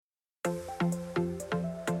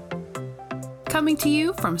Coming to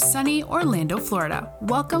you from sunny Orlando, Florida.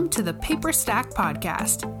 Welcome to the Paper Stack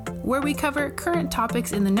Podcast, where we cover current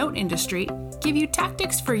topics in the note industry, give you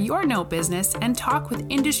tactics for your note business, and talk with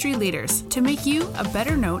industry leaders to make you a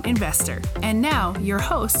better note investor. And now, your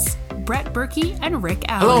hosts, Brett Berkey and Rick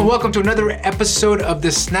Allen. Hello and welcome to another episode of the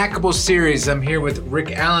Snackable series. I'm here with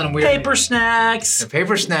Rick Allen. Paper snacks.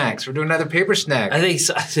 Paper snacks. We're doing another paper snack. I think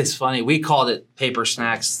it's funny. We called it paper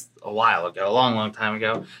snacks a while ago, a long time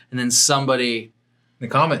ago. And then somebody in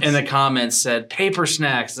the comments said paper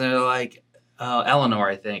snacks. And they're like, Eleanor,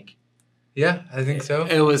 I think. Yeah, I think so.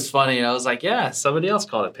 It was funny. And I was like, yeah, somebody else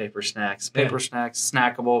called it paper snacks. Paper snacks,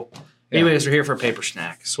 snackable. Anyways, we're here for paper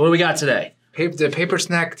snacks. What do we got today? The paper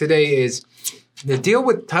snack today is the deal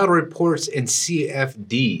with title reports and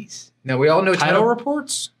CFDs. Now, we all know title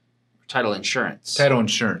reports? Title insurance. Title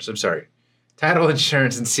insurance. I'm sorry. Title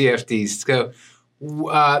insurance and CFDs. So,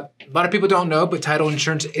 a lot of people don't know, but title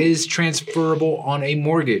insurance is transferable on a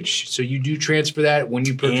mortgage. So you do transfer that when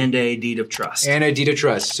you purchase. And a deed of trust. And a deed of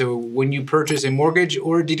trust. So when you purchase a mortgage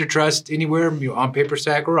or a deed of trust anywhere on paper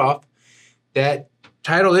stack or off, that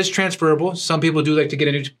title is transferable. Some people do like to get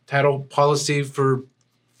a new title policy for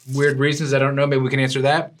weird reasons. I don't know. Maybe we can answer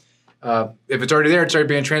that. If it's already there, it's already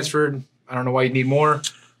being transferred. I don't know why you need more.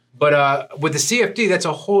 But with the CFD, that's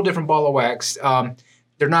a whole different ball of wax.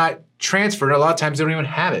 They're not transferred. A lot of times they don't even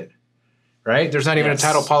have it, right? There's not even a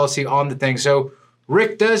title policy on the thing. So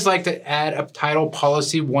Rick does like to add a title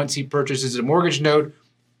policy once he purchases a mortgage note,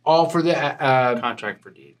 all for the contract for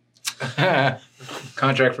deed.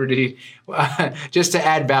 Contract for deed, just to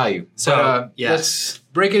add value. So, let's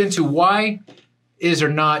break it into why is there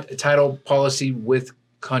not a title policy with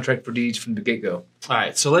contract for deeds from the get-go. All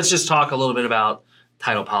right, so let's just talk a little bit about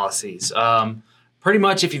title policies. Pretty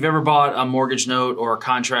much if you've ever bought a mortgage note or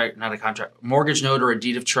mortgage note or a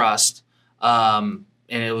deed of trust, and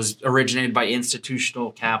it was originated by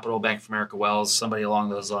Institutional Capital, Bank of America, Wells, somebody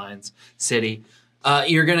along those lines, Citi,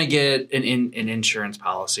 you're going to get an insurance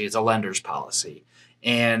policy. It's a lender's policy.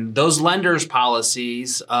 And those lender's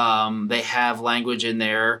policies, they have language in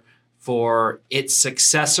there for its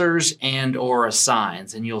successors and or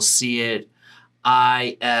assigns. And you'll see it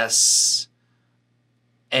ISAOA,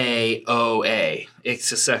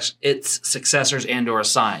 its successors and or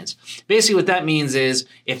assigns. Basically what that means is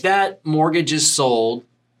if that mortgage is sold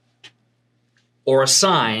or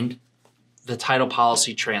assigned, the title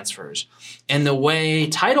policy transfers. And the way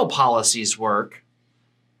title policies work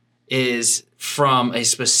is from a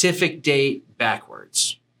specific date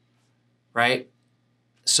backwards, right?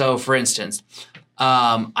 So, for instance,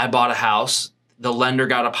 I bought a house, the lender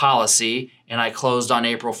got a policy, and I closed on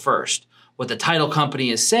April 1st. What the title company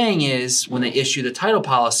is saying is when they issue the title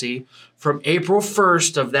policy, from April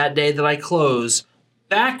 1st of that day that I close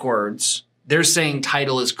backwards, they're saying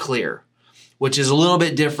title is clear, which is a little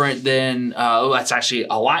bit different than, that's actually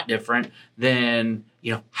a lot different than,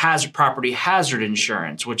 property hazard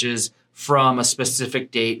insurance, which is from a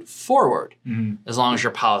specific date forward, as long as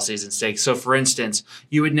your policy is in stake. So for instance,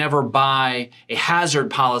 you would never buy a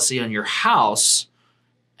hazard policy on your house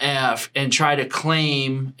and try to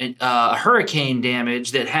claim a hurricane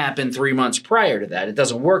damage that happened 3 months prior to that. It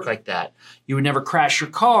doesn't work like that. You would never crash your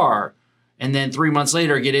car and then 3 months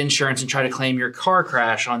later get insurance and try to claim your car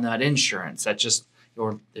crash on that insurance. That's just,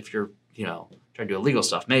 or if you're, trying to do illegal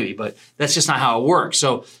stuff, maybe, but that's just not how it works.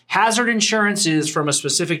 So hazard insurance is from a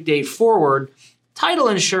specific date forward. Title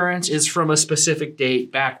insurance is from a specific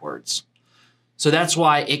date backwards. So that's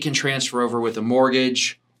why it can transfer over with a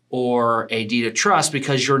mortgage or a deed of trust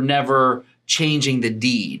because you're never changing the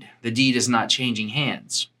deed. The deed is not changing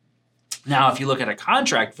hands. Now, if you look at a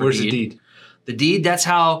contract for Where's the deed? The deed, that's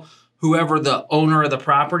how whoever the owner of the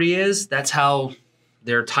property is, that's how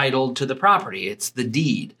they're titled to the property. It's the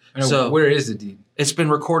deed. So where is the deed? It's been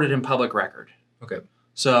recorded in public record. Okay.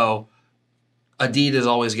 So a deed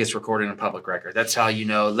always gets recorded in public record. That's how you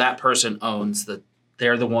know that person owns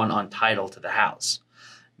they're the one on title to the house.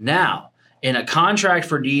 Now, in a contract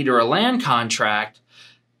for deed or a land contract,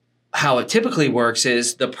 how it typically works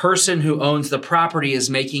is the person who owns the property is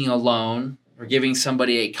making a loan or giving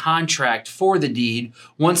somebody a contract for the deed.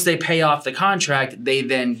 Once they pay off the contract, they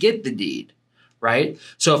then get the deed, right?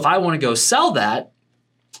 So if I want to go sell that,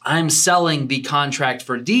 I'm selling the contract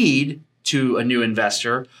for deed to a new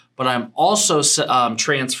investor, but I'm also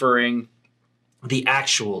transferring the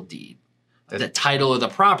actual deed, the title of the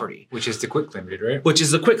property. Which is the quitclaim deed, right? Which is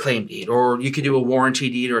the quitclaim deed, or you could do a warranty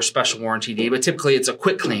deed or a special warranty deed, but typically it's a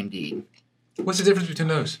quitclaim deed. What's the difference between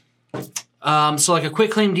those? So like a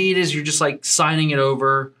quitclaim deed is you're just like signing it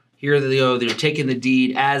over. Here they're taking the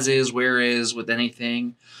deed as is, where is, with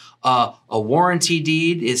anything. A warranty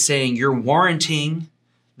deed is saying you're warranting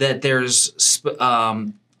that there's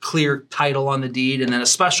clear title on the deed, and then a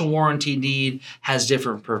special warranty deed has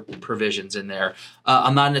different provisions in there.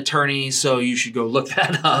 I'm not an attorney, so you should go look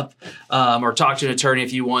that up or talk to an attorney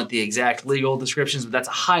if you want the exact legal descriptions, but that's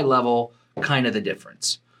a high level kind of the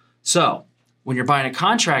difference. So when you're buying a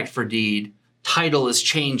contract for deed, title is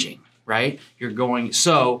changing, right?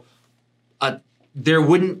 There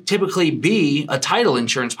wouldn't typically be a title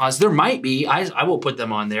insurance policy. There might be. I will put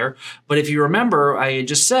them on there. But if you remember, I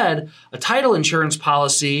just said a title insurance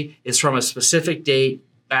policy is from a specific date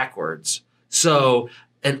backwards. So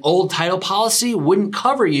an old title policy wouldn't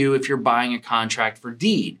cover you if you're buying a contract for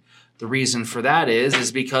deed. The reason for that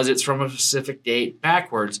is because it's from a specific date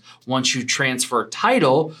backwards. Once you transfer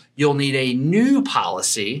title, you'll need a new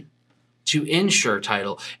policy to insure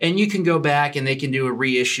title. And you can go back and they can do a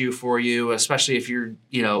reissue for you, especially if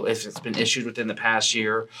if it's been issued within the past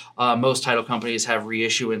year. Most title companies have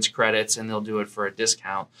reissuance credits and they'll do it for a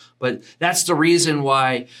discount. But that's the reason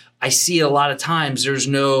why I see a lot of times there's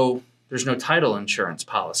no title insurance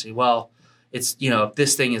policy. Well, it's, if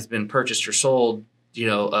this thing has been purchased or sold,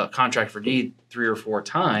 a contract for deed 3 or 4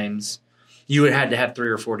 times, you would have to have 3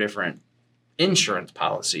 or 4 different insurance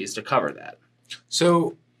policies to cover that.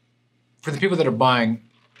 So for the people that are buying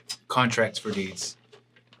contracts for deeds,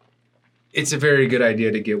 it's a very good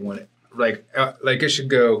idea to get one. Like it should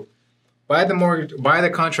go buy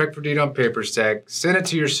the contract for deed on PaperStack, send it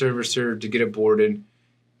to your servicer to get it boarded,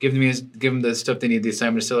 give them the stuff they need, the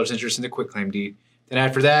assignment of seller's interest and the quitclaim deed. Then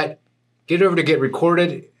after that, get it over to get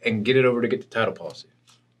recorded and get it over to get the title policy.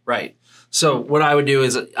 Right. So what I would do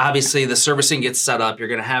is obviously the servicing gets set up. You're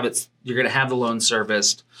going to have the loan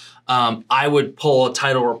serviced. I would pull a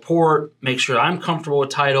title report, make sure I'm comfortable with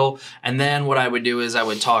title. And then what I would do is I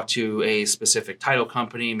would talk to a specific title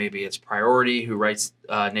company, maybe it's Priority, who writes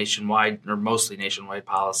nationwide or mostly nationwide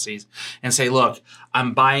policies, and say, look,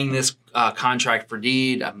 I'm buying this contract for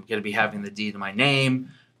deed. I'm going to be having the deed in my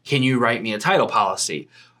name. Can you write me a title policy?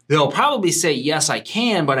 They'll probably say, yes, I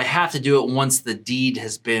can, but I have to do it once the deed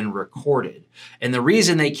has been recorded. And the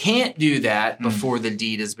reason they can't do that before the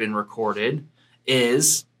deed has been recorded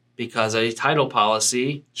is because a title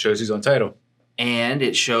policy shows who's on title. And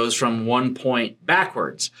it shows from 1 point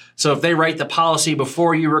backwards. So if they write the policy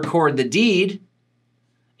before you record the deed,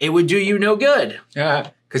 it would do you no good. Yeah,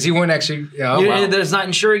 because he wouldn't actually. Wow. That's not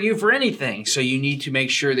insuring you for anything. So you need to make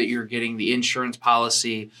sure that you're getting the insurance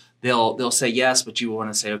policy. They'll say yes, but you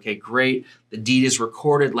want to say, okay, great. The deed is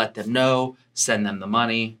recorded. Let them know. Send them the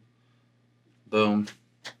money. Boom.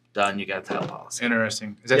 Done. You got a title policy.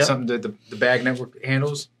 Interesting. Is that something that the BAG network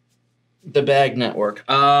handles? The BAG network.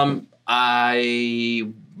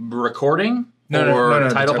 Recording no,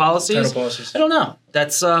 title policies? Title policies. I don't know.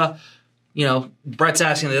 That's Brett's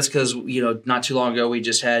asking this because not too long ago we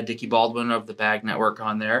just had Dickie Baldwin of the BAG network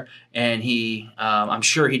on there, and he, I'm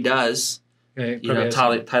sure he does.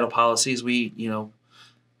 Title policies. We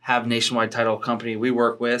have nationwide title company we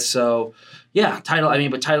work with, so yeah,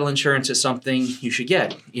 but title insurance is something you should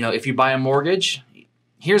get. If you buy a mortgage.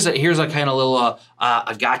 Here's a kind of little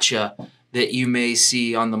a gotcha that you may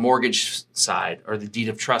see on the mortgage side or the deed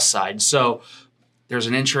of trust side. So there's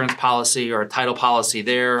an insurance policy or a title policy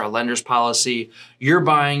there, a lender's policy. You're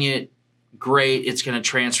buying it, great. It's going to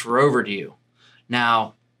transfer over to you.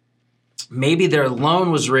 Now, maybe their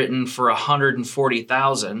loan was written for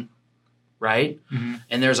 $140,000, right? Mm-hmm.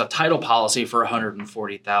 And there's a title policy for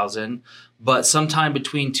 $140,000. But sometime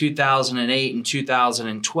between 2008 and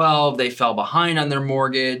 2012, they fell behind on their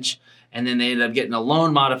mortgage, and then they ended up getting a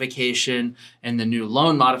loan modification, and the new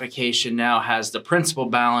loan modification now has the principal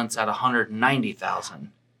balance at $190,000,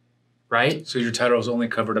 right? So your title is only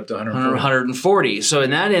covered up to $140. So in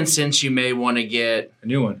that instance, you may want to get a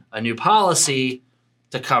new policy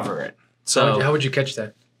to cover it. So how would you catch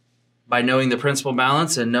that? By knowing the principal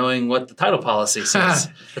balance and knowing what the title policy says.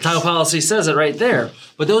 The title policy says it right there.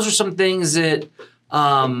 But those are some things that,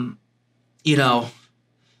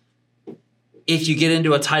 if you get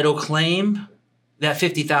into a title claim, that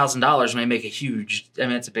 $50,000 may make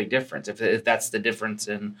it's a big difference. If that's the difference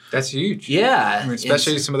in. That's huge. Yeah.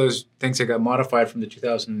 Especially some of those things that got modified from the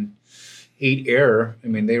 2008 era.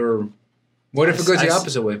 They were, what if it goes the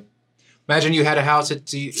opposite way? Imagine you had a house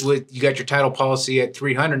you got your title policy at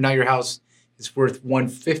 $300. Now your house is worth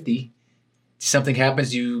 $150. Something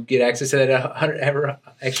happens, you get access to that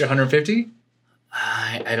extra $150.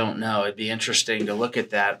 I don't know. It'd be interesting to look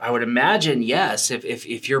at that. I would imagine yes.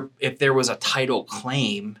 If there was a title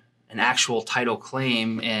claim, an actual title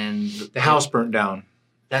claim, and the house burnt down,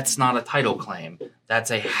 That's not a title claim. That's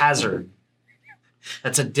a hazard.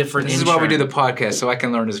 That's a different This is insurance. why we do the podcast, so I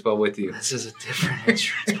can learn as well with you. This is a different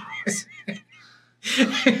insurance policy.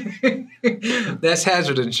 That's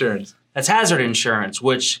hazard insurance. That's hazard insurance,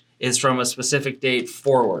 which is from a specific date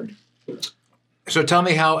forward. So tell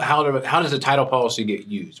me how does the title policy get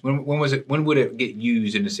used? When would it get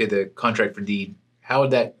used in, say, the contract for deed? How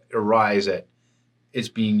would that arise that it's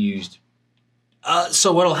being used?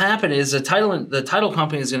 So what'll happen is the title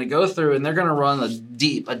company is going to go through and they're going to run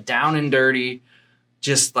a down and dirty,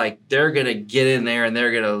 just like they're going to get in there and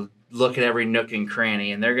they're going to look at every nook and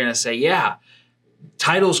cranny and they're going to say, yeah,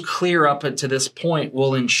 title's clear up to this point,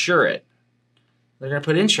 we'll insure it. They're going to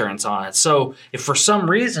put insurance on it. So if for some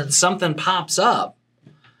reason something pops up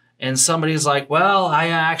and somebody's like, well, I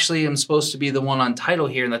actually am supposed to be the one on title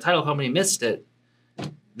here and the title company missed it,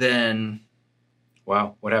 then...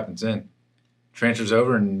 Wow, what happens then? Transfers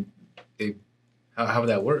over and how would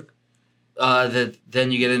that work?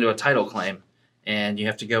 Then you get into a title claim and you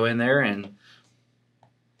have to go in there and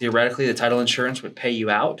theoretically the title insurance would pay you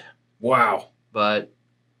out. Wow. But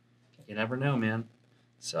you never know, man.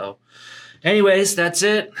 So anyways, that's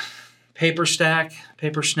it. Paper snack.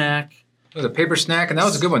 It was a paper snack, and that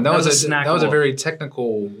was a good one. That was a very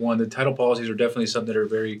technical one. The title policies are definitely something that are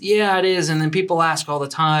very... Yeah, it is. And then people ask all the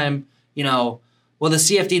time, well, the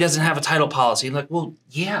CFD doesn't have a title policy. I'm like, well,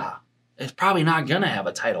 yeah, it's probably not going to have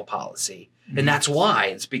a title policy. Mm-hmm. And that's why.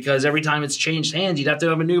 It's because every time it's changed hands, you'd have to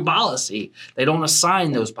have a new policy. They don't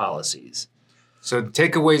assign those policies. So the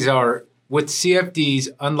takeaways are, with CFDs,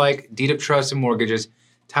 unlike deed of trust and mortgages,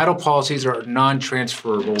 title policies are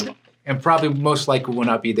non-transferable and probably most likely will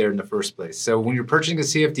not be there in the first place. So when you're purchasing a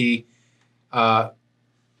CFD,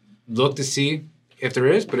 look to see if there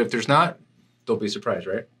is, but if there's not, don't be surprised,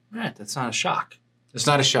 right? Right, that's not a shock. It's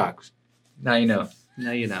not a shock. Now you know.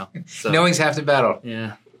 Now you know. So, knowing's half the battle.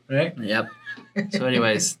 Yeah. Right? Yep. So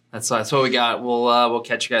anyways, that's what we got. We'll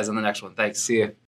catch you guys on the next one. Thanks. See ya.